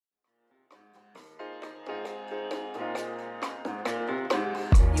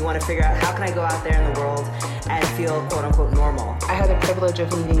You want to figure out, how can I go out there in the world and feel quote unquote normal? I had the privilege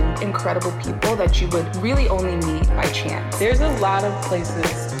of meeting incredible people that you would really only meet by chance. There's a lot of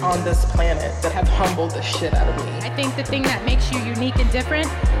places on this planet that have humbled the shit out of me. I think the thing that makes you unique and different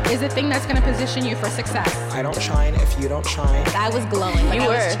is the thing that's going to position you for success. I don't shine if you don't shine. I was glowing. Like I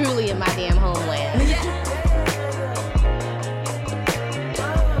was truly in my damn homeland.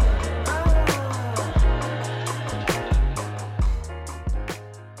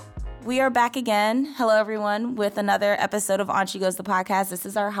 We are back again. Hello, everyone, with another episode of On She Goes, the podcast. This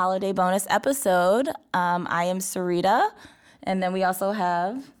is our holiday bonus episode. I am Sarita, and then we also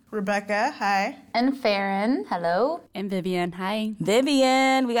have Rebecca, hi. And Farron, hello. And Vivian, hi.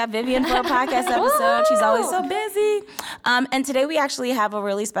 Vivian. We got Vivian for a podcast episode. She's always so busy. And today we actually have a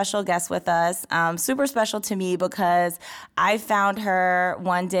really special guest with us. Super special to me because I found her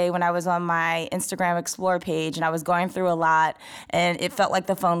one day when I was on my Instagram Explore page and I was going through a lot and it felt like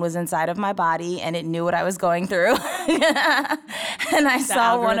the phone was inside of my body and it knew what I was going through. And I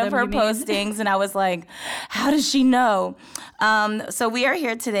saw one of her postings and I was like, how does she know? So we are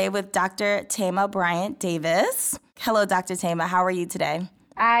here today with Dr. Thema Bryant Davis. Hello, Dr. Thema. How are you today?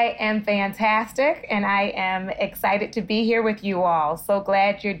 I am fantastic, and I am excited to be here with you all. So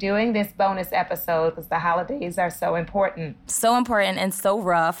glad you're doing this bonus episode because the holidays are so important. So important and so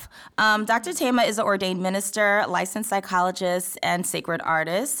rough. Dr. Thema is an ordained minister, licensed psychologist, and sacred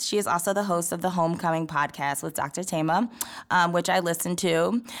artist. She is also the host of the Homecoming podcast with Dr. Thema, which I listen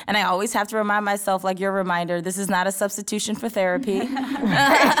to. And I always have to remind myself, like your reminder, this is not a substitution for therapy. So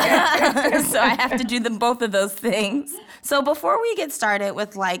I have to do both of those things. So before we get started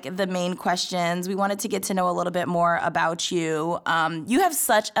with like the main questions, we wanted to get to know a little bit more about you. You have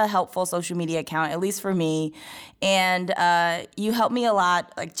such a helpful social media account, at least for me, and you help me a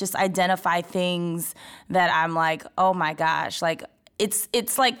lot, like just identify things that I'm like, oh my gosh, like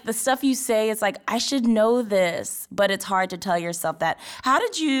it's like the stuff you say, it's like, I should know this, but it's hard to tell yourself that. How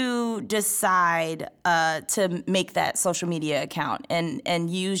did you decide to make that social media account and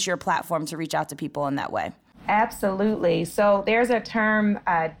use your platform to reach out to people in that way? Absolutely. So there's a term,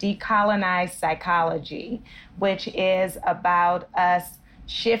 decolonized psychology, which is about us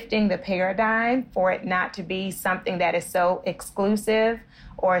shifting the paradigm for it not to be something that is so exclusive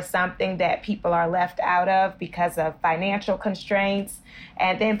or something that people are left out of because of financial constraints.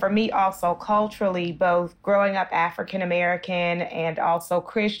 And then for me also culturally, both growing up African American and also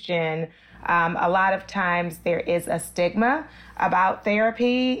Christian, a lot of times there is a stigma about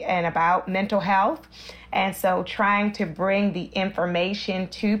therapy and about mental health. And so trying to bring the information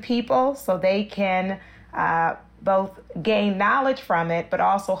to people so they can both gain knowledge from it, but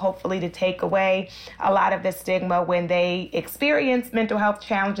also hopefully to take away a lot of the stigma when they experience mental health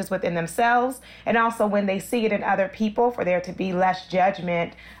challenges within themselves, and also when they see it in other people, for there to be less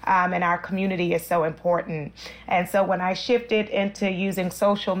judgment in our community is so important. And so when I shifted into using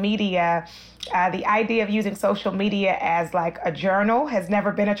social media, the idea of using social media as like a journal has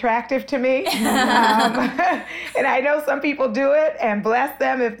never been attractive to me. And I know some people do it, and bless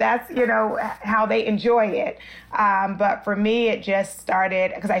them if that's, how they enjoy it. But for me, it just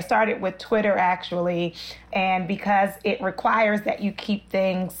started, because I started with Twitter actually, and because it requires that you keep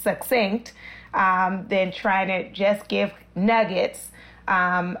things succinct, then trying to just give nuggets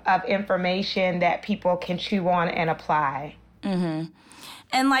of information that people can chew on and apply. Mm-hmm.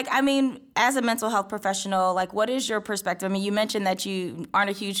 And as a mental health professional, what is your perspective? You mentioned that you aren't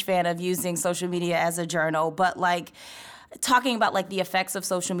a huge fan of using social media as a journal, but talking about the effects of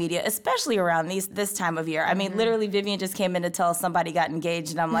social media, especially around this time of year. Literally Vivian just came in to tell us somebody got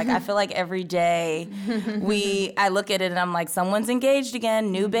engaged, and I'm like, I feel like every day I look at it and I'm like, someone's engaged again,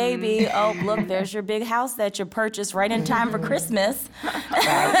 new baby. Oh, look, there's your big house that you purchased right in time for Christmas.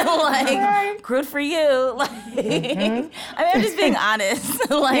 Good for you. I'm just being honest.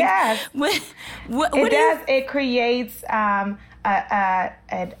 Yes. It creates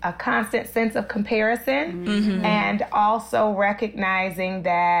a constant sense of comparison, and also recognizing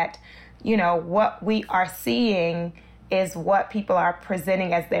that, what we are seeing is what people are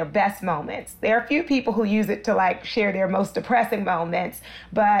presenting as their best moments. There are a few people who use it to share their most depressing moments,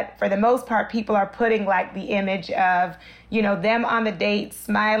 but for the most part, people are putting the image of, them on the date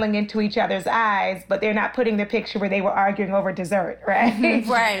smiling into each other's eyes, but they're not putting the picture where they were arguing over dessert, right?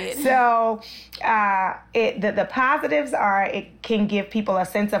 Right. So the positives are it can give people a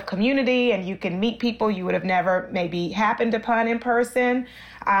sense of community, and you can meet people you would have never maybe happened upon in person.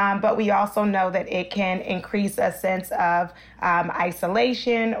 But we also know that it can increase a sense of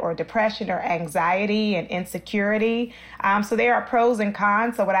isolation or depression or anxiety and insecurity. So there are pros and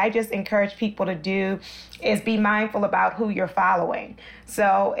cons. So what I just encourage people to do is be mindful about who you're following.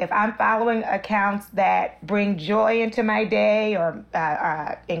 So if I'm following accounts that bring joy into my day or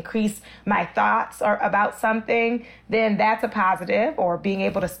increase my thoughts or about something, then that's a positive, or being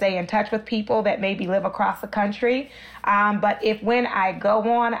able to stay in touch with people that maybe live across the country. But if when I go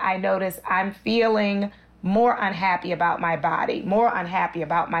on, I notice I'm feeling more unhappy about my body, more unhappy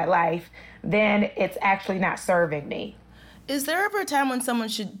about my life, then it's actually not serving me. Is there ever a time when someone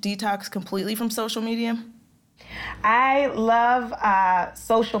should detox completely from social media? I love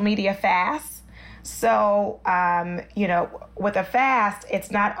social media fasts. So, with a fast, it's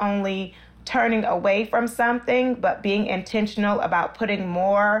not only turning away from something, but being intentional about putting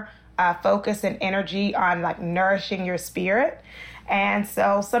more focus and energy on like nourishing your spirit. And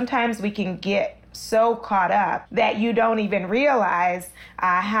so sometimes we can get so caught up that you don't even realize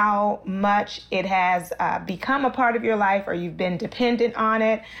how much it has become a part of your life, or you've been dependent on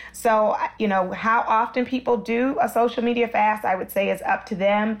it. So, how often people do a social media fast, I would say is up to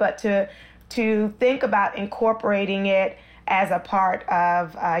them, but to think about incorporating it as a part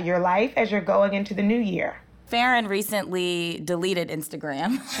of your life as you're going into the new year. Farron recently deleted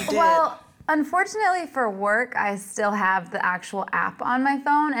Instagram. She did. Well, unfortunately for work, I still have the actual app on my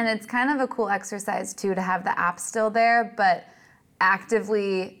phone, and it's kind of a cool exercise too to have the app still there, but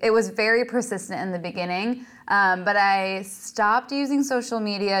actively, it was very persistent in the beginning, but I stopped using social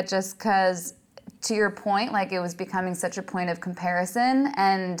media just because, to your point, like it was becoming such a point of comparison,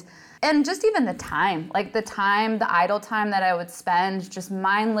 and just even the time, the idle time that I would spend just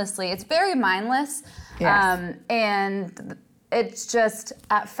mindlessly. It's very mindless. Yes. And it's just,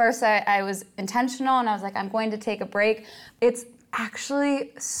 at first I was intentional and I was like, I'm going to take a break. It's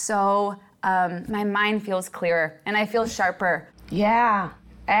actually so, my mind feels clearer and I feel sharper. Yeah,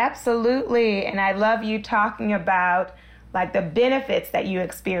 absolutely. And I love you talking about like the benefits that you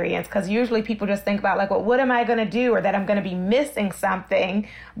experience, because usually people just think about like, well, what am I going to do, or that I'm going to be missing something,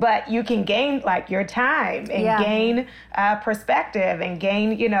 but you can gain like your time and gain perspective and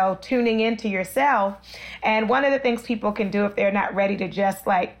gain, tuning into yourself. And one of the things people can do if they're not ready to just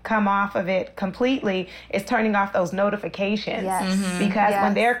like come off of it completely is turning off those notifications. Yes. Mm-hmm. Because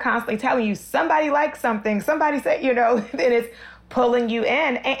when they're constantly telling you somebody likes something, somebody said, then it's pulling you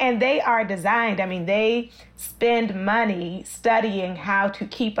in. And they are designed, they spend money studying how to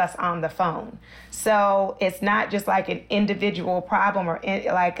keep us on the phone. So it's not just like an individual problem, or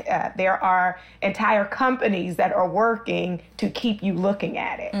there are entire companies that are working to keep you looking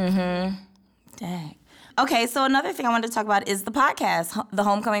at it. Mm-hmm. Dang. Okay, so another thing I wanted to talk about is the podcast, the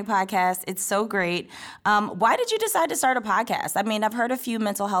Homecoming Podcast. It's so great. Why did you decide to start a podcast? I've heard a few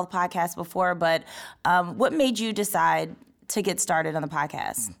mental health podcasts before, but what made you decide to get started on the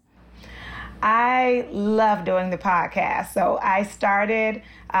podcast? I love doing the podcast. So I started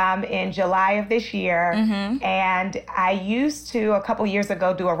in July of this year, and I used to, a couple years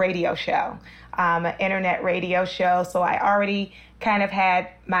ago, do a radio show, an internet radio show. So I already kind of had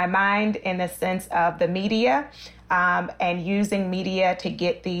my mind in the sense of the media and using media to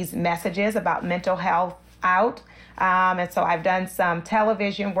get these messages about mental health out. And so I've done some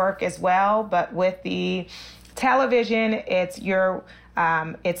television work as well, but with the television, it's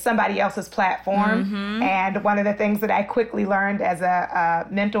somebody else's platform. And one of the things that I quickly learned as a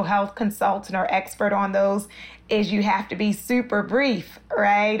mental health consultant or expert on those is you have to be super brief,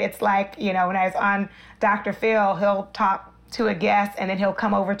 right? It's like, when I was on Dr. Phil, he'll talk to a guest and then he'll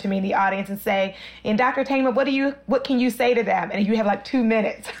come over to me in the audience and say, and Dr. Thema, what can you say to them? And you have like 2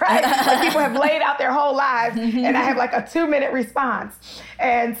 minutes, right? Like people have laid out their whole lives and I have like a 2-minute response.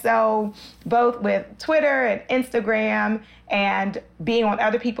 And so both with Twitter and Instagram and being on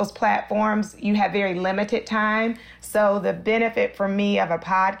other people's platforms, you have very limited time. So the benefit for me of a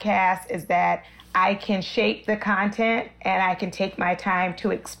podcast is that I can shape the content and I can take my time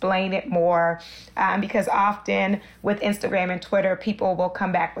to explain it more, because often with Instagram and Twitter, people will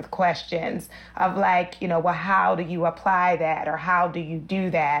come back with questions of like, well, how do you apply that, or how do you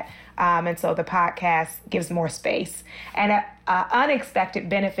do that? And so the podcast gives more space. And an unexpected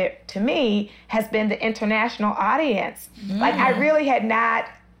benefit to me has been the international audience. Like I really had not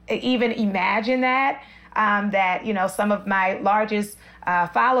even imagined that, some of my largest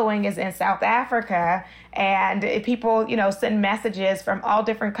following is in South Africa, and people, send messages from all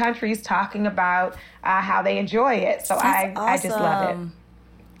different countries talking about how they enjoy it. So I just love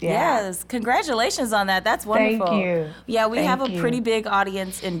it. Yes, congratulations on that. That's wonderful. Thank you. Yeah, we have a pretty big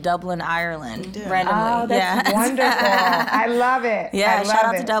audience in Dublin, Ireland, randomly. Oh, that's wonderful. I love it. Yeah, shout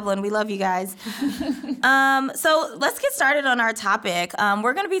out to Dublin. We love you guys. So let's get started on our topic.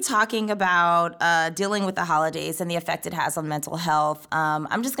 We're going to be talking about dealing with the holidays and the effect it has on mental health.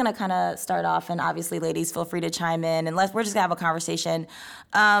 I'm just going to kind of start off, and obviously, ladies, feel free to chime in, and we're just going to have a conversation.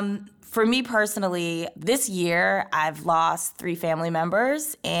 For me personally, this year I've lost 3 family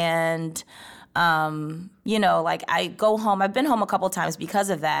members, and I go home. I've been home a couple times because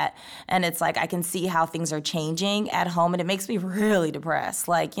of that, and it's like I can see how things are changing at home, and it makes me really depressed.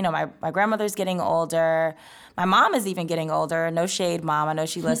 Like, my grandmother's getting older. My mom is even getting older. No shade, Mom. I know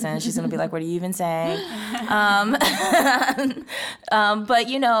she listens. She's going to be like, what are you even saying? But,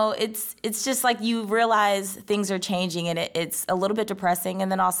 it's just like you realize things are changing, and it's a little bit depressing.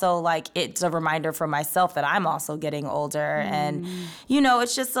 And then also, like, it's a reminder for myself that I'm also getting older. And,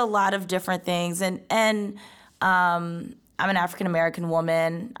 it's just a lot of different things. And I'm an African-American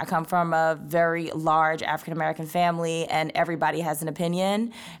woman. I come from a very large African-American family, and everybody has an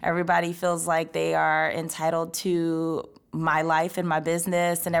opinion. Everybody feels like they are entitled to my life and my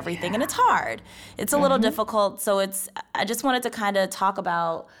business and everything, and it's hard. It's a little difficult, so I just wanted to kind of talk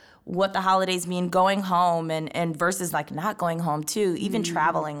about what the holidays mean going home and versus, like, not going home, too, even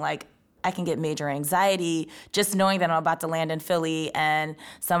traveling, like, I can get major anxiety just knowing that I'm about to land in Philly and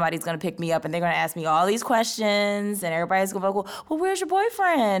somebody's going to pick me up and they're going to ask me all these questions and everybody's going to go, well, where's your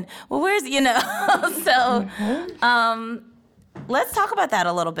boyfriend? Well, where's, So let's talk about that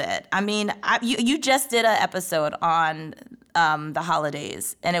a little bit. I mean, you just did an episode on the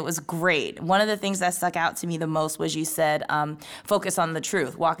holidays, and it was great. One of the things that stuck out to me the most was you said, focus on the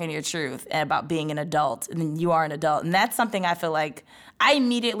truth, walk in your truth, and about being an adult, and you are an adult. And that's something I feel like I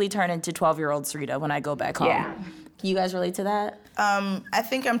immediately turn into 12-year-old Sarita when I go back home. Yeah. Can you guys relate to that? I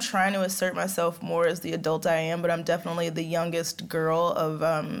think I'm trying to assert myself more as the adult I am, but I'm definitely the youngest girl of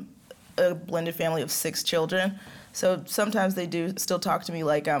a blended family of 6 children. So sometimes they do still talk to me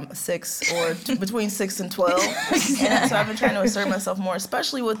like I'm 6 or between 6 and 12. And so I've been trying to assert myself more,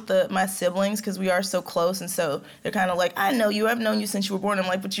 especially with my siblings, because we are so close. And so they're kind of like, I know you. I've known you since you were born. I'm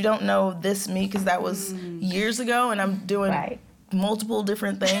like, but you don't know this me, because that was years ago, and I'm doing multiple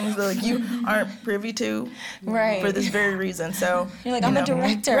different things that, like, you aren't privy to for this very reason. So you're like, I'm a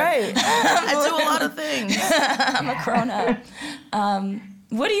director. Right. I do a lot of things. I'm a grown-up.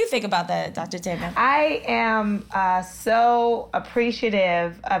 What do you think about that, Dr. Tama? I am so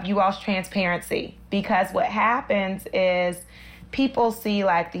appreciative of you all's transparency, because what happens is people see,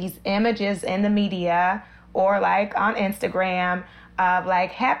 like, these images in the media or, like, on Instagram of,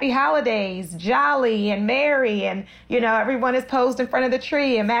 like, happy holidays, jolly and merry, and, everyone is posed in front of the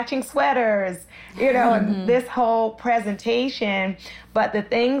tree and matching sweaters, and this whole presentation. But the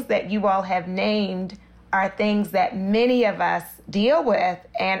things that you all have named are things that many of us deal with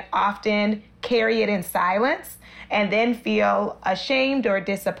and often carry it in silence and then feel ashamed or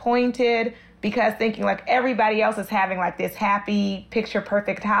disappointed because thinking, like, everybody else is having, like, this happy,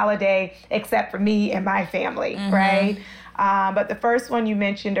 picture-perfect holiday except for me and my family, right? But the first one you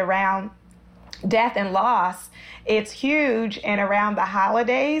mentioned around death and loss, it's huge, and around the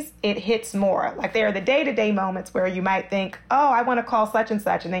holidays, it hits more. Like, there are the day-to-day moments where you might think, oh, I want to call such and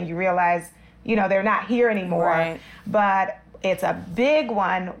such, and then you realize, they're not here anymore. Right. But it's a big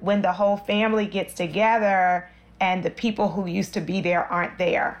one when the whole family gets together and the people who used to be there aren't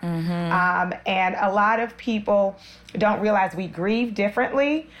there. And a lot of people don't realize we grieve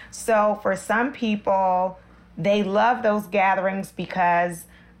differently. So for some people, they love those gatherings because,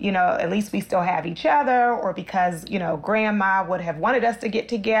 at least we still have each other, or because, grandma would have wanted us to get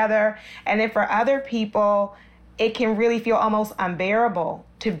together. And then for other people, it can really feel almost unbearable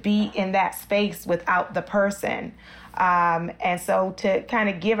to be in that space without the person. And so to kind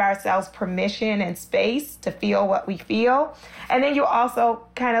of give ourselves permission and space to feel what we feel. And then you also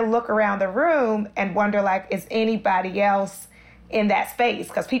kind of look around the room and wonder, like, is anybody else in that space?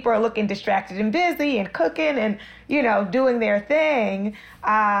 Because people are looking distracted and busy and cooking and, doing their thing.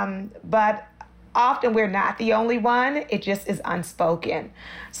 But often we're not the only one. It just is unspoken.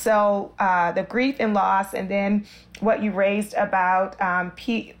 So the grief and loss, and then what you raised about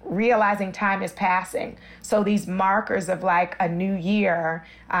realizing time is passing. So these markers of, like, a new year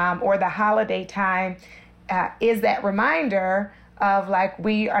or the holiday time is that reminder of like,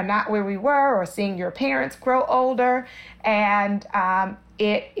 we are not where we were, or seeing your parents grow older. And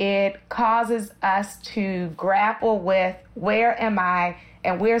it causes us to grapple with, where am I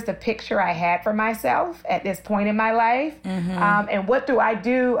and where's the picture I had for myself at this point in my life? And what do I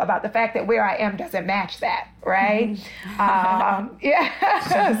do about the fact that where I am doesn't match that, right? And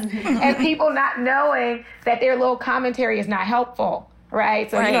people not knowing that their little commentary is not helpful.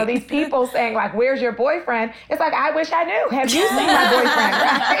 Right. So, you know, these people saying like, where's your boyfriend? It's like, I wish I knew. Have you seen my boyfriend?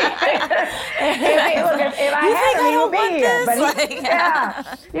 Right. if I had him, he would be here.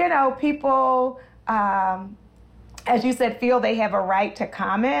 But you know, people, as you said, feel they have a right to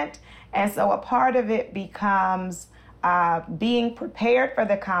comment. And so a part of it becomes being prepared for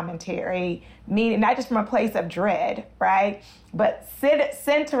the commentary, meaning not just from a place of dread, right? But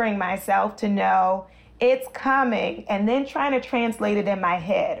centering myself to know it's coming, and then trying to translate it in my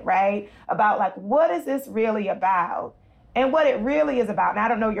head, right? About like, what is this really about? And what it really is about, and I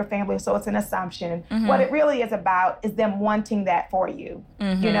don't know your family, so it's an assumption. What it really is about is them wanting that for you,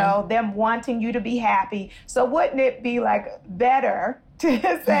 you know, them wanting you to be happy. So wouldn't it be like better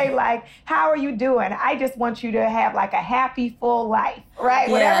to say like, how are you doing? I just want you to have like a happy, full life, right?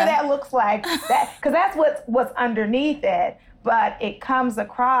 Whatever that looks like, that, because that's what's underneath it. But it comes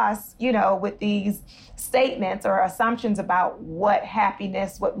across, you know, with these statements or assumptions about what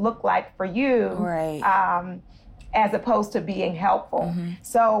happiness would look like for you, as opposed to being helpful.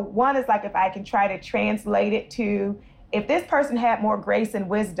 So one is like, if I can try to translate it to, if this person had more grace and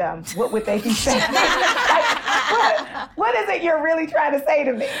wisdom, what would they be saying? What is it you're really trying to say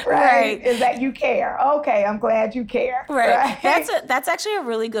to me, right? Is that you care. Okay, I'm glad you care. Right. That's actually a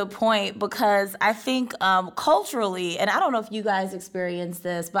really good point, because I think culturally, and I don't know if you guys experience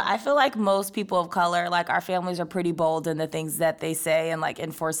this, but I feel like most people of color, like our families are pretty bold in the things that they say and like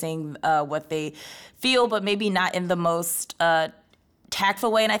enforcing what they feel, but maybe not in the most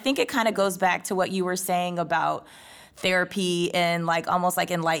tactful way. And I think it kind of goes back to what you were saying about therapy and like almost like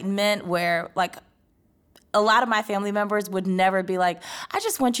enlightenment, where like a lot of my family members would never be like, I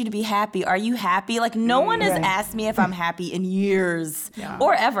just want you to be happy. Are you happy? Like, no one has asked me if I'm happy in years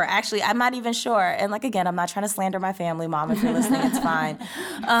or ever. Actually, I'm not even sure. And like, again, I'm not trying to slander my family, Mom. If you're listening, it's fine.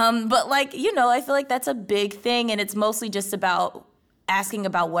 But like, you know, I feel like that's a big thing. And it's mostly just about asking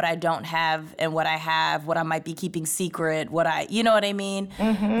about what I don't have and what I have, what I might be keeping secret, you know what I mean?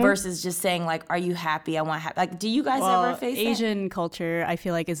 Versus just saying like, are you happy? I want happy. Like, do you guys ever face that? Asian culture, I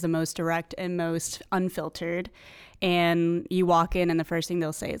feel like, is the most direct and most unfiltered. And you walk in and the first thing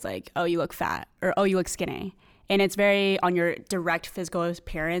they'll say is like, oh, you look fat, or oh, you look skinny. And it's very on your direct physical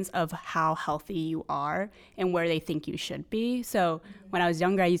appearance of how healthy you are and where they think you should be. So when I was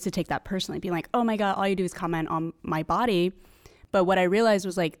younger, I used to take that personally, being like, oh my God, all you do is comment on my body. But what I realized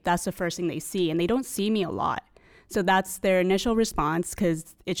was like, that's the first thing they see, and they don't see me a lot. So that's their initial response,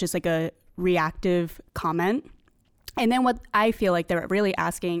 because it's just like a reactive comment. And then what I feel like they're really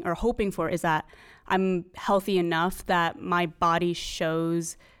asking or hoping for is that I'm healthy enough that my body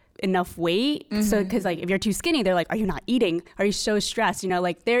shows enough weight. So, because like if you're too skinny, they're like, are you not eating? Are you so stressed? You know,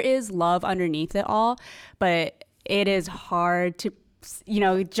 like there is love underneath it all, but it is hard to, you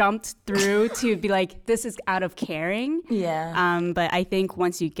know, jumped through to be like, this is out of caring. But I think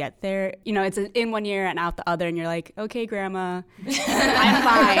once you get there, you know, it's in one ear and out the other, and you're like, okay, grandma, I'm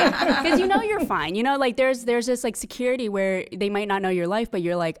fine. Because you know you're fine. You know, like there's this like security where they might not know your life, but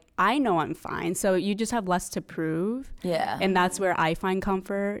you're like, I know I'm fine. So you just have less to prove. And that's where I find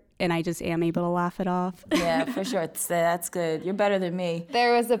comfort, and I just am able to laugh it off. For sure. That's good. You're better than me.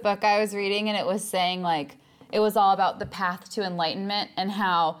 There was a book I was reading, and it was saying like, it was all about the path to enlightenment, and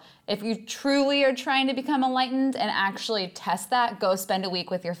how if you truly are trying to become enlightened and actually test that, go spend a week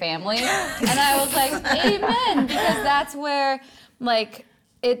with your family. And I was like, amen, because that's where like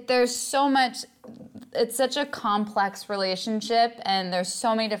there's so much, it's such a complex relationship, and there's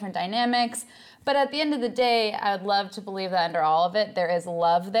so many different dynamics. But at the end of the day, I would love to believe that under all of it, there is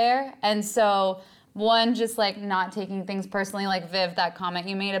love there. And so one, just like not taking things personally, like Viv, that comment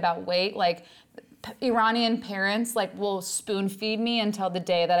you made about weight, like Iranian parents like will spoon feed me until the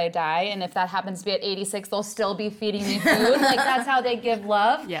day that I die, and if that happens to be at 86, they'll still be feeding me food. Like that's how they give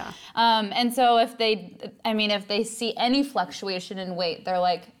love. And so if they see any fluctuation in weight, they're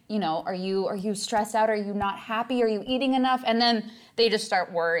like, you know, are you stressed out? Are you not happy? Are you eating enough? And then they just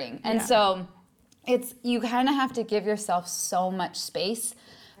start worrying. And so you kind of have to give yourself so much space,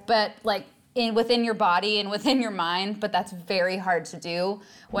 but like within your body and within your mind, but that's very hard to do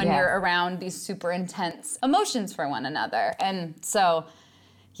when you're around these super intense emotions for one another. And so,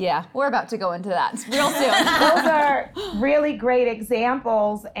 we're about to go into that real soon. Those are really great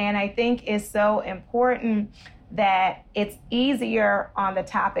examples, and I think is so important that it's easier on the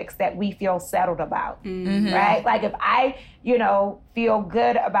topics that we feel settled about, right? Like if I, feel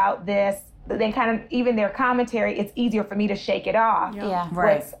good about this, then kind of even their commentary, it's easier for me to shake it off. Yeah.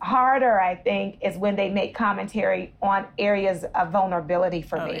 Right. What's harder, I think, is when they make commentary on areas of vulnerability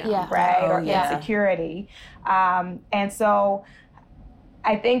for me, right? Or insecurity. And so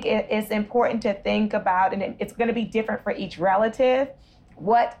I think it's important to think about, and it's going to be different for each relative,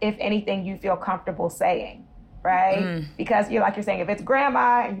 what, if anything, you feel comfortable saying, right? Because you're saying, if it's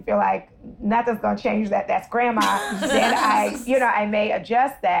grandma and you feel like nothing's going to change that's grandma, then I may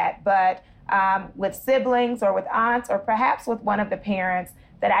adjust that. But with siblings or with aunts or perhaps with one of the parents,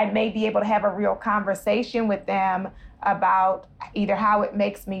 that I may be able to have a real conversation with them about either how it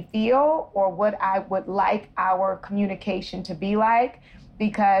makes me feel or what I would like our communication to be like.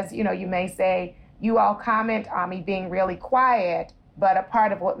 Because, you may say, you all comment on me being really quiet, but a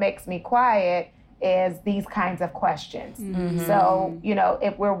part of what makes me quiet is these kinds of questions. So,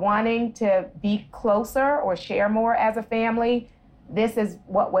 if we're wanting to be closer or share more as a family, this is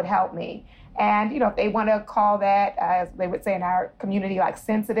what would help me. And, if they want to call that, as they would say in our community, like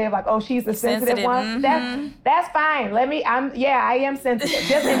sensitive, like, oh, she's the sensitive one. That's fine. I am sensitive.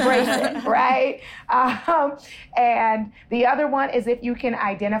 Just embrace it, right? And the other one is if you can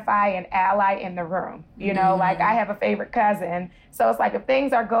identify an ally in the room. Like I have a favorite cousin. So it's like if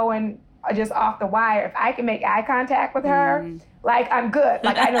things are going just off the wire, if I can make eye contact with her, like I'm good.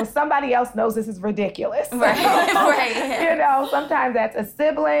 Like I know somebody else knows this is ridiculous. Right. Sometimes that's a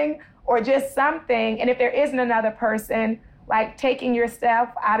sibling or just something. And if there isn't another person, like taking yourself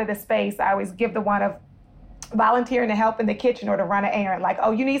out of the space, I always give the one of volunteering to help in the kitchen or to run an errand. Like,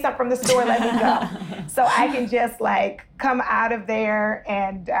 oh, you need something from the store, let me go. So I can just come out of there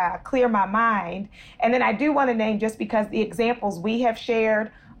and clear my mind. And then I do want to name, just because the examples we have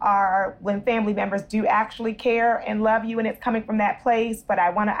shared are when family members do actually care and love you and it's coming from that place. But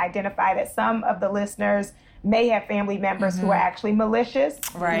I want to identify that some of the listeners may have family members who are actually malicious,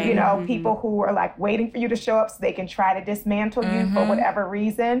 right? People who are waiting for you to show up so they can try to dismantle you for whatever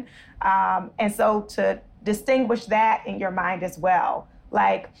reason. And so to distinguish that in your mind as well,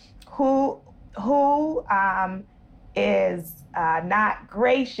 like who is not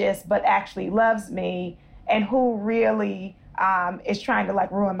gracious but actually loves me, and who really is trying to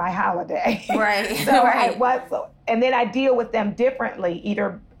ruin my holiday. Right. And then I deal with them differently,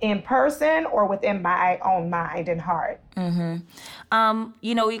 either in person or within my own mind and heart.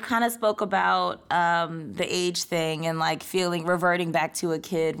 We kind of spoke about the age thing and reverting back to a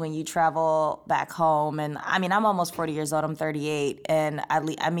kid when you travel back home. And I'm almost 40 years old. I'm 38. And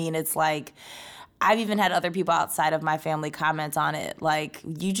it's like, I've even had other people outside of my family comment on it. Like,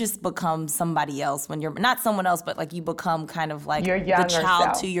 you just become somebody else when you're not someone else, but you become kind of your the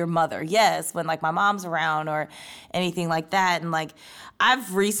child to your mother. Yes, when my mom's around or anything like that. And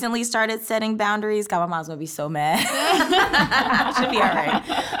I've recently started setting boundaries. God, my mom's gonna be so mad. Should be all right.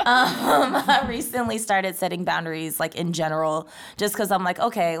 I recently started setting boundaries in general, just because I'm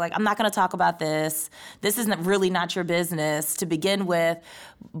okay, I'm not gonna talk about this. This isn't really not your business to begin with.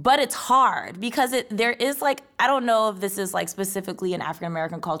 But it's hard because there is I don't know if this is specifically in African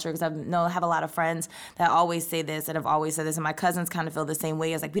American culture, because I have a lot of friends that always say this and have always said this, and my cousins kind of feel the same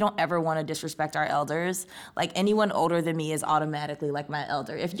way. As we don't ever want to disrespect our elders. Anyone older than me is automatically my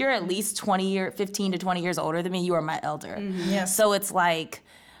elder. If you're at least 15 to 20 years older than me, you are my elder. Yes. So it's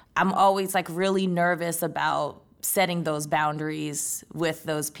I'm always really really about setting those boundaries with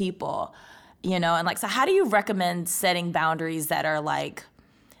those people, and so how do you recommend setting boundaries that are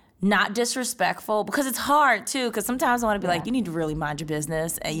not disrespectful? Because it's hard too, because sometimes I want to be you need to really mind your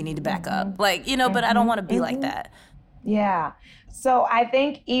business and you need to back up, but I don't want to be like that. Yeah. So I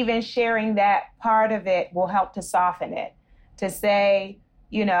think even sharing that part of it will help to soften it, to say,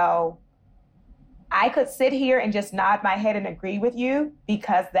 I could sit here and just nod my head and agree with you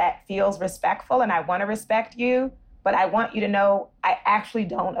because that feels respectful and I want to respect you, but I want you to know I actually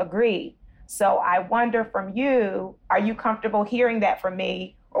don't agree. So I wonder from you, are you comfortable hearing that from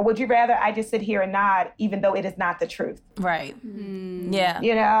me? Or would you rather I just sit here and nod, even though it is not the truth? Right.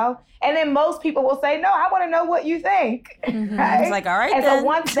 Yeah. And then most people will say, no, I want to know what you think. Right? It's all right. And then. so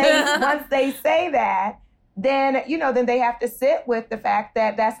once they say that, then, then they have to sit with the fact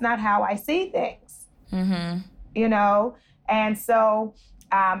that that's not how I see things. And so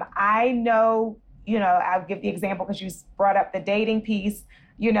I know, I'll give the example because you brought up the dating piece.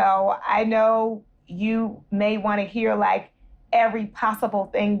 I know you may want to hear every possible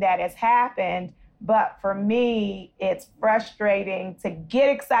thing that has happened. But for me, it's frustrating to get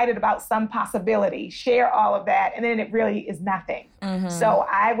excited about some possibility, share all of that, and then it really is nothing. So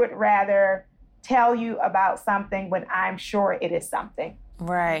I would rather tell you about something when I'm sure it is something.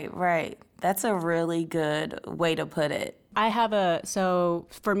 Right. That's a really good way to put it. So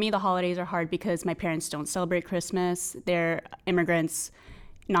for me, the holidays are hard because my parents don't celebrate Christmas. They're immigrants,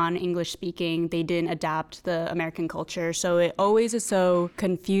 non-English speaking. They didn't adapt the American culture. So it always is so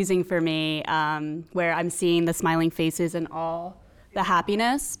confusing for me, where I'm seeing the smiling faces and all the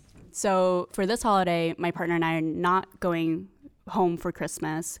happiness. So for this holiday, my partner and I are not going home for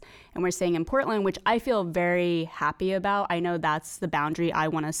Christmas, and we're staying in Portland, which I feel very happy about. I know that's the boundary I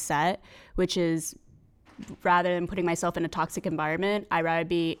want to set, which is rather than putting myself in a toxic environment, I'd rather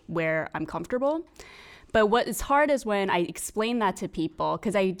be where I'm comfortable. But what is hard is when I explain that to people,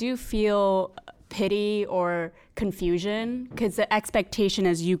 because I do feel pity or confusion, because the expectation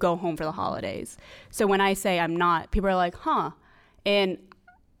is you go home for the holidays. So when I say I'm not, people are like, huh? And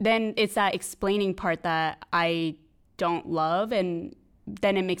then it's that explaining part that I don't love, and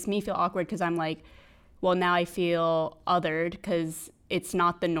then it makes me feel awkward because I'm like, well, now I feel othered because it's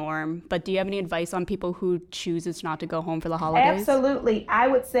not the norm. But do you have any advice on people who chooses not to go home for the holidays? Absolutely. I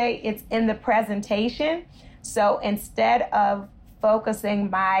would say it's in the presentation. So instead of focusing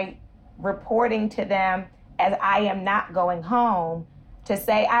my reporting to them as I am not going home, to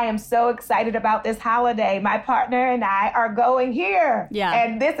say, I am so excited about this holiday. My partner and I are going here. Yeah.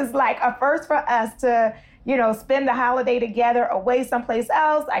 And this is like a first for us to, spend the holiday together away someplace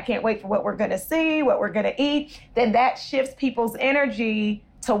else. I can't wait for what we're going to see, what we're going to eat. Then that shifts people's energy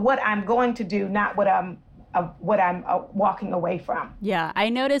to what I'm going to do, not what I'm walking away from. Yeah, I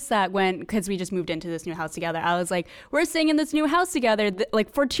noticed that because we just moved into this new house together, I was like, we're staying in this new house together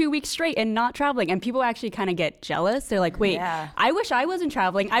for 2 weeks straight and not traveling. And people actually kind of get jealous. They're like, wait, I wish I wasn't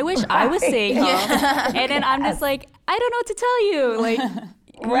traveling. I wish I was staying home. And then I'm just like, I don't know what to tell you. Like,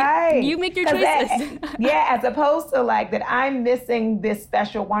 right. You make your choices. As opposed to like that I'm missing this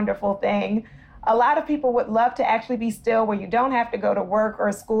special, wonderful thing. A lot of people would love to actually be still where you don't have to go to work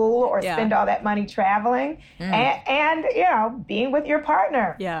or school or spend all that money traveling and being with your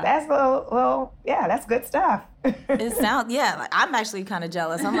partner. Yeah. That's that's good stuff. It sounds, I'm actually kind of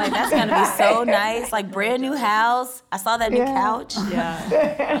jealous. I'm like, that's going to be so nice. Like, brand new house. I saw that new couch.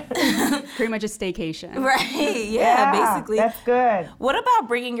 Yeah. Pretty much a staycation. Right. Yeah, basically. That's good. What about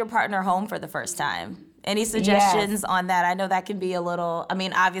bringing your partner home for the first time? Any suggestions on that? I know that can be a little,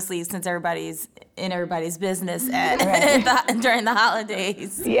 obviously, since everybody's in everybody's business during the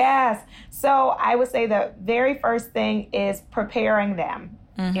holidays. Yes. So I would say the very first thing is preparing them,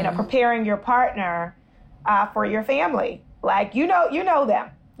 preparing your partner for your family. Like, you know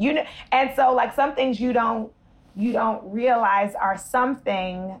them. And so like some things you don't realize are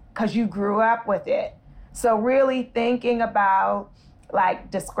something because you grew up with it. So really thinking about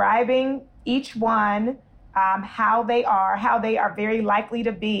like describing each one, how they are very likely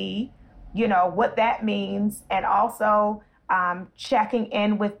to be, what that means, and also checking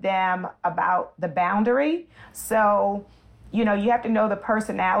in with them about the boundary. So, you have to know the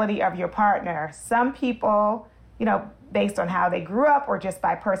personality of your partner. Some people, based on how they grew up or just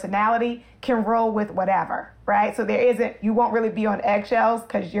by personality, can roll with whatever, right? So you won't really be on eggshells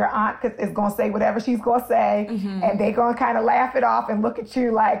because your aunt is going to say whatever she's going to say, and they're going to kind of laugh it off and look at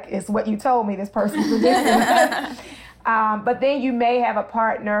you like, it's what you told me, this person's ridiculous. But then you may have a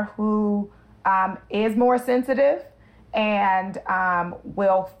partner who is more sensitive and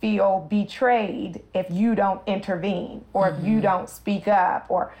will feel betrayed if you don't intervene or if you don't speak up.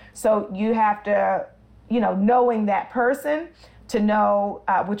 So you have to, knowing that person to know,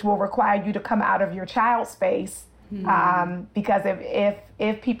 which will require you to come out of your child space. Because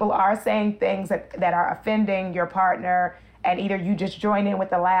if people are saying things that are offending your partner and either you just join in with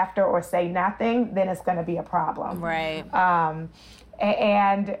the laughter or say nothing, then it's going to be a problem. Right.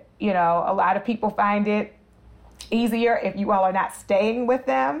 And a lot of people find it easier if you all are not staying with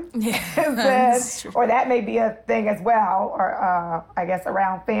them. Or that may be a thing as well, or I guess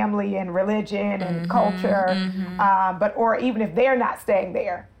around family and religion and culture, or even if they're not staying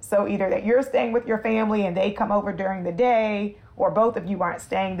there. So either that you're staying with your family and they come over during the day, or both of you aren't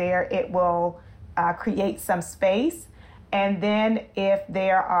staying there, it will create some space. And then if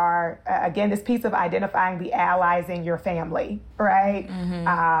there are, again, this piece of identifying the allies in your family, right?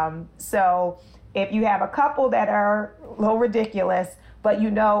 So if you have a couple that are a little ridiculous, but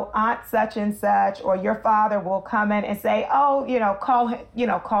aunt such and such or your father will come in and say, call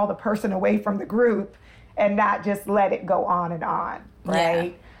the person away from the group and not just let it go on and on,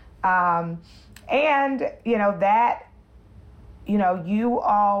 right? And that you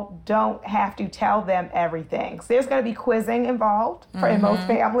all don't have to tell them everything. So there's going to be quizzing involved in most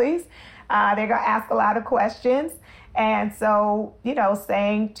families. They're going to ask a lot of questions. And so,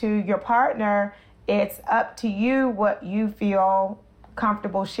 saying to your partner, it's up to you what you feel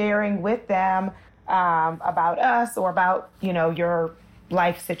comfortable sharing with them about us or about, your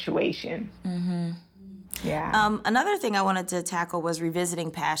life situation. Mm-hmm. Yeah. Another thing I wanted to tackle was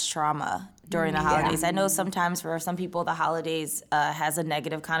revisiting past trauma during the holidays. I know sometimes for some people the holidays has a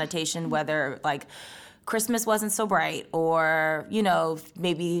negative connotation, whether like Christmas wasn't so bright or,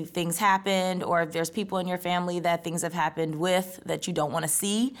 maybe things happened, or if there's people in your family that things have happened with that you don't want to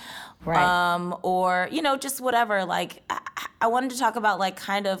see. Right. Or, just whatever. Like, I wanted to talk about like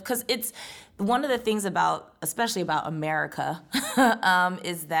kind of, because it's one of the things about, especially about America,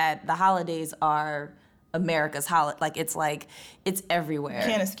 is that the holidays are America's holiday. It's everywhere. You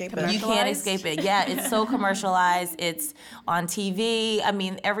can't escape it. You can't escape it. Yeah, it's so commercialized. It's on TV. I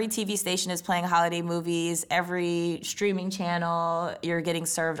mean, every TV station is playing holiday movies. Every streaming channel, you're getting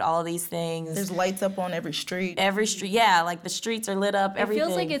served all of these things. There's lights up on every street. Every street, yeah, like the streets are lit up. Everything. It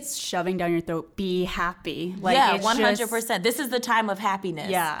feels like it's shoving down your throat. Be happy. Like, yeah, it's 100%. This is the time of happiness.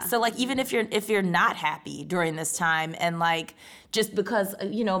 Yeah. So like, even if you're not happy during this time, and like, just because,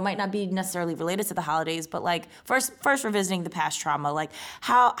 it might not be necessarily related to the holidays, but like first revisiting the past trauma, like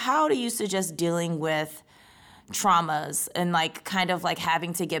how do you suggest dealing with traumas and like kind of like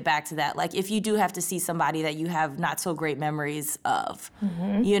having to get back to that? Like if you do have to see somebody that you have not so great memories of,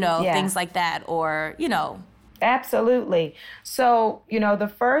 things like that, or, Absolutely. So,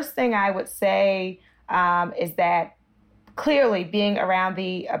 the first thing I would say is that clearly being around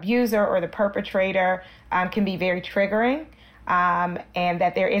the abuser or the perpetrator can be very triggering. And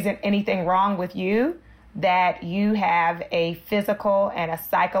that there isn't anything wrong with you, that you have a physical and a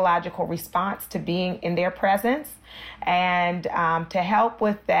psychological response to being in their presence. And to help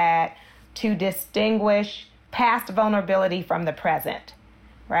with that, to distinguish past vulnerability from the present,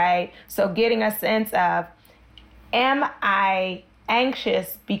 right? So getting a sense of, am I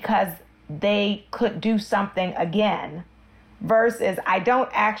anxious because they could do something again? Versus I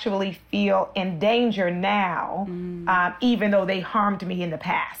don't actually feel in danger now, even though they harmed me in the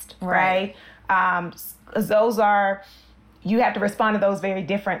past, right? Those are, you have to respond to those very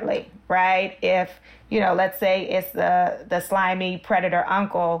differently, right? If, let's say it's the slimy predator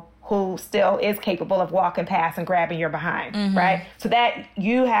uncle who still is capable of walking past and grabbing your behind, right? So that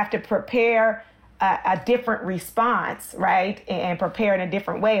you have to prepare a different response, right? And prepare in a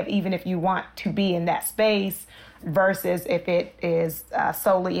different way of even if you want to be in that space versus if it is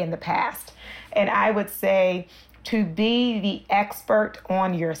solely in the past. And I would say to be the expert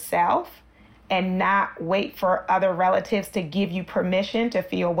on yourself and not wait for other relatives to give you permission to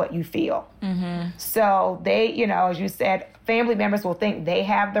feel what you feel. So they, as you said, family members will think they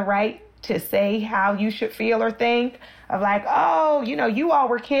have the right to say how you should feel or think, of like, oh, you all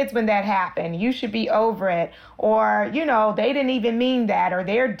were kids when that happened. You should be over it. Or, they didn't even mean that, or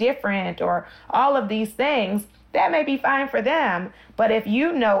they're different, or all of these things. That may be fine for them, but if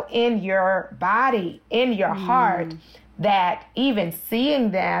you know in your body, in your heart, that even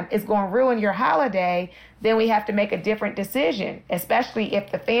seeing them is going to ruin your holiday, then we have to make a different decision, especially if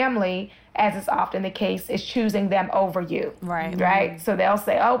the family, as is often the case, is choosing them over you. Right? So they'll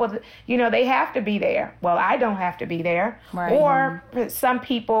say, oh, well, they have to be there. Well, I don't have to be there. Or some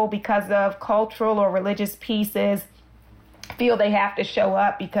people, because of cultural or religious pieces, feel they have to show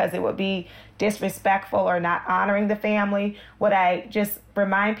up because it would be disrespectful or not honoring the family. What I just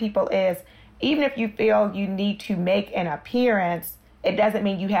remind people is, even if you feel you need to make an appearance, it doesn't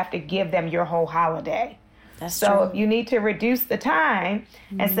mean you have to give them your whole holiday. So if you need to reduce the time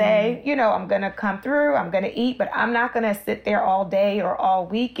and say, I'm going to come through, I'm going to eat, but I'm not going to sit there all day or all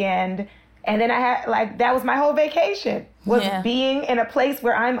weekend. And then I had, that was my whole vacation, was being in a place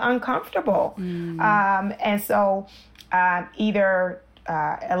where I'm uncomfortable. And so either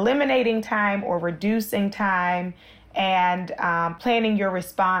eliminating time or reducing time, and planning your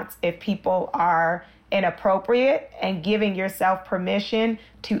response if people are inappropriate, and giving yourself permission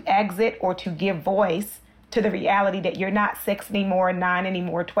to exit or to give voice to the reality that you're not 6 anymore, 9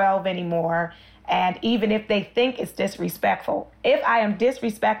 anymore, 12 anymore. And even if they think it's disrespectful, if I am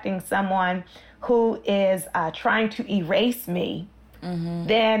disrespecting someone who is trying to erase me,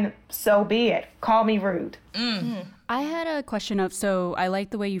 then so be it. Call me rude. I had a question so I like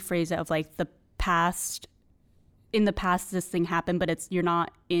the way you phrase it of like the past, in the past this thing happened, but you're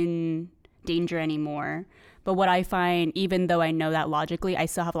not in danger anymore. But what I find, even though I know that logically, I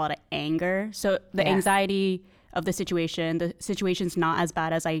still have a lot of anger. So the anxiety of the situation's not as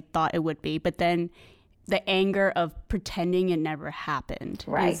bad as I thought it would be. But then the anger of pretending it never happened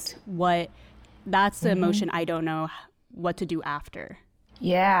is that's the emotion I don't know what to do after.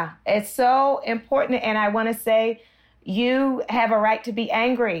 Yeah, it's so important. And I want to say, you have a right to be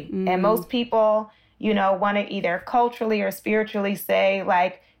angry. And most people, want to either culturally or spiritually say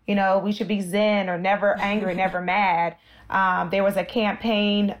like, we should be zen or never angry, never mad. There was a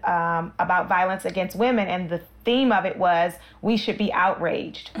campaign about violence against women, and the theme of it was we should be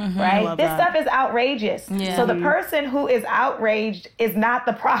outraged, right? This stuff is outrageous. Yeah. So the person who is outraged is not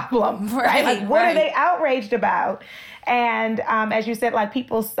the problem, right? Like, what are they outraged about? And as you said, like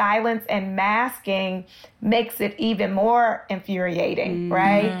people's silence and masking makes it even more infuriating,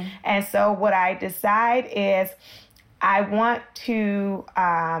 right? And so what I decide is I want to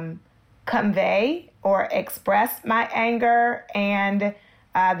convey or express my anger, and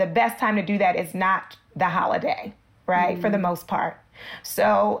the best time to do that is not the holiday, right? For the most part.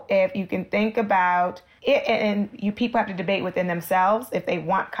 So if you can think about it, and people have to debate within themselves if they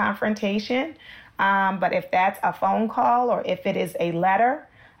want confrontation, but if that's a phone call or if it is a letter,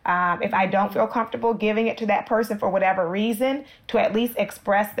 if I don't feel comfortable giving it to that person for whatever reason, to at least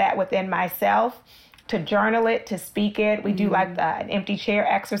express that within myself, to journal it, to speak it. We do like an empty chair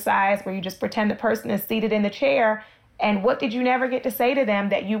exercise where you just pretend the person is seated in the chair. And what did you never get to say to them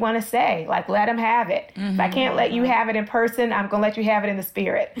that you want to say? Like, let them have it. If I can't let you have it in person, I'm going to let you have it in the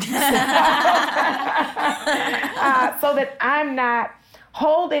spirit. So that I'm not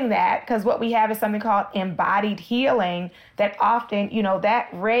holding that, because what we have is something called embodied healing, that often, that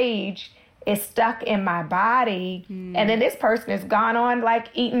rage is stuck in my body, and then this person has gone on like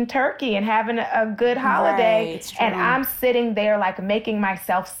eating turkey and having a good holiday, and I'm sitting there like making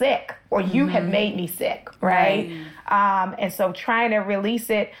myself sick, or you have made me sick, right? And so trying to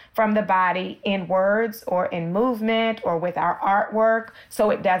release it from the body in words or in movement or with our artwork so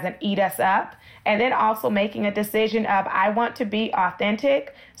it doesn't eat us up. And then also making a decision of, I want to be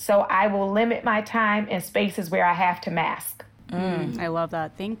authentic, so I will limit my time in spaces where I have to mask. I love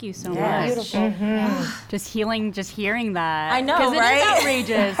that. Thank you so much. Beautiful. Just healing, just hearing that. I know, right? Because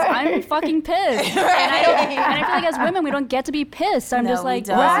it is outrageous. I'm fucking pissed. And I feel like as women, we don't get to be pissed. I'm just like,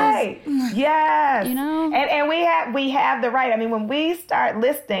 right. Yes. And we have the right. I mean, when we start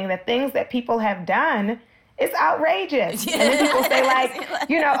listing the things that people have done, it's outrageous. And then people say like,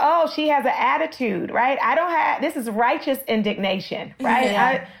 oh, she has an attitude, right? This is righteous indignation,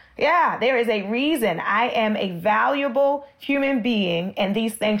 right? There is a reason. I am a valuable human being, and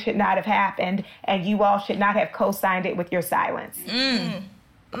these things should not have happened, and you all should not have co-signed it with your silence. Damn.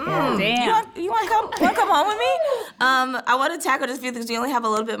 You want to come home with me? I want to tackle this because we only have a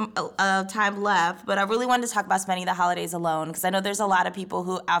little bit of time left, but I really wanted to talk about spending the holidays alone, because I know there's a lot of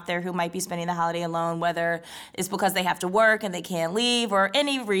people out there who might be spending the holiday alone, whether it's because they have to work and they can't leave, or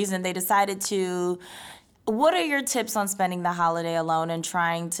any reason they decided to. What are your tips on spending the holiday alone and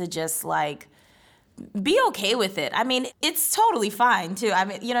trying to just like be okay with it? I mean, it's totally fine too. I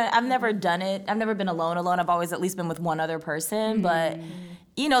mean, I've never done it. I've never been alone. I've always at least been with one other person, but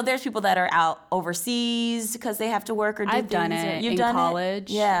there's people that are out overseas because they have to work or do I've things. done it in college.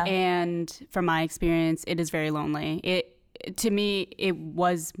 Yeah. And from my experience, it is very lonely. To me, it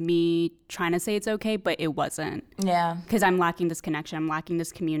was me trying to say it's okay, but it wasn't. Yeah. Because I'm lacking this connection. I'm lacking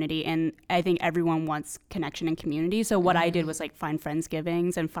this community. And I think everyone wants connection and community. So what I did was like find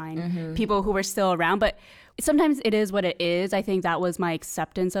Friendsgivings and find people who were still around. But sometimes it is what it is. I think that was my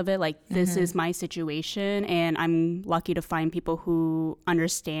acceptance of it. Like, this is my situation. And I'm lucky to find people who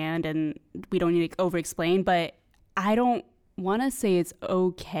understand, and we don't need to over-explain. But I don't want to say it's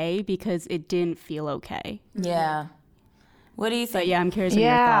okay because it didn't feel okay. Yeah. What do you think? But yeah, I'm curious of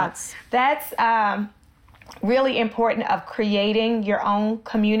your thoughts. That's really important, of creating your own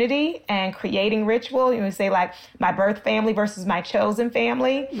community and creating ritual. You would say like my birth family versus my chosen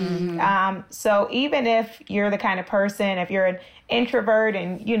family. So even if you're the kind of person, if you're an introvert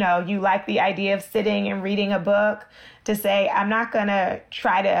and you like the idea of sitting and reading a book, to say, I'm not going to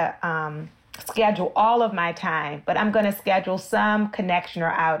try to schedule all of my time, but I'm going to schedule some connection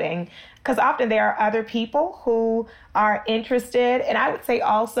or outing. Because often there are other people who are interested. And I would say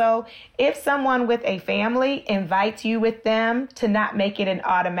also, if someone with a family invites you with them, to not make it an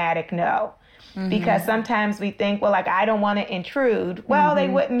automatic no. Because sometimes we think, well, like, I don't want to intrude. Well, they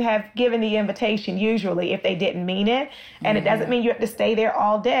wouldn't have given the invitation usually if they didn't mean it. And it doesn't mean you have to stay there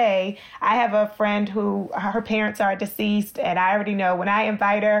all day. I have a friend who, her parents are deceased, and I already know when I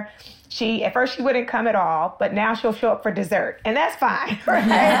invite her, at first she wouldn't come at all, but now she'll show up for dessert. And that's fine,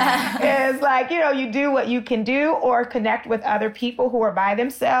 right? It's like, you do what you can do, or connect with other people who are by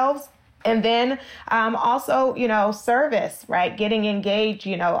themselves. And then also, service, right? Getting engaged,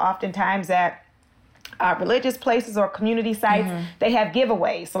 oftentimes at religious places or community sites, they have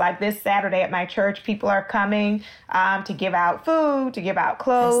giveaways. So like this Saturday at my church, people are coming to give out food, to give out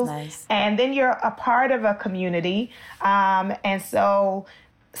clothes. That's nice. And then you're a part of a community. And so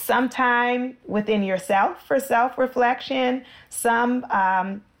sometime within yourself for self-reflection, some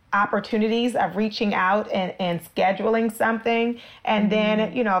opportunities of reaching out and scheduling something. And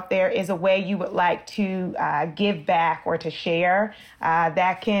then, you know, if there is a way you would like to give back or to share,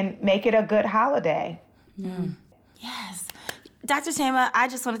 that can make it a good holiday. Yes. Dr. Thema, I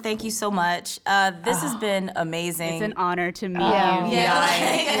just want to thank you so much. This has been amazing. It's an honor to meet you. You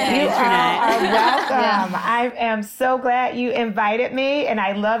are welcome. I am so glad you invited me, and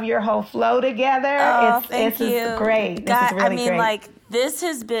I love your whole flow together. Thank you. This is great. This is really great. This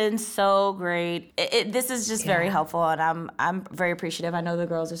has been so great. This is just very helpful, and I'm very appreciative. I know the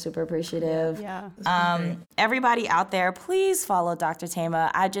girls are super appreciative. Everybody out there, please follow Dr.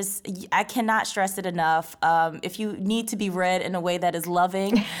 Thema. I cannot stress it enough. If you need to be read in a way that is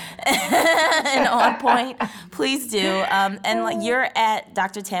loving and on point, please do. And you're at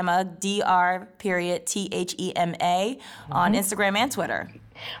Dr. Thema, Dr.Thema, on Instagram and Twitter.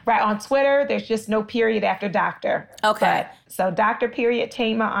 Right, on Twitter, there's just no period after doctor. Okay. So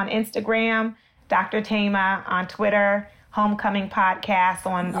Dr.Thema on Instagram, Dr. Thema on Twitter, Homecoming Podcast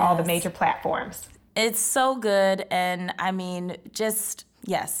on all the major platforms. It's so good, and I mean, just,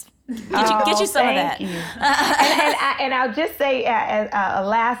 yes. Get you some of that. Thank you. and I'll just say a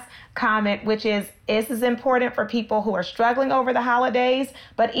last comment, which is this is important for people who are struggling over the holidays,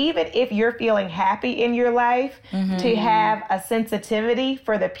 but even if you're feeling happy in your life, to have a sensitivity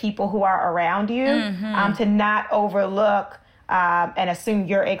for the people who are around you, to not overlook and assume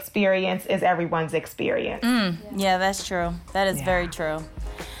your experience is everyone's experience. Yeah, that's true. That is very true.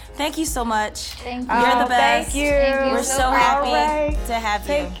 Thank you so much. Thank you. You're the best. Thank you. We're so happy All right. to have you.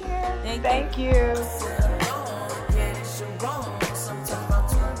 Take care. Thank you.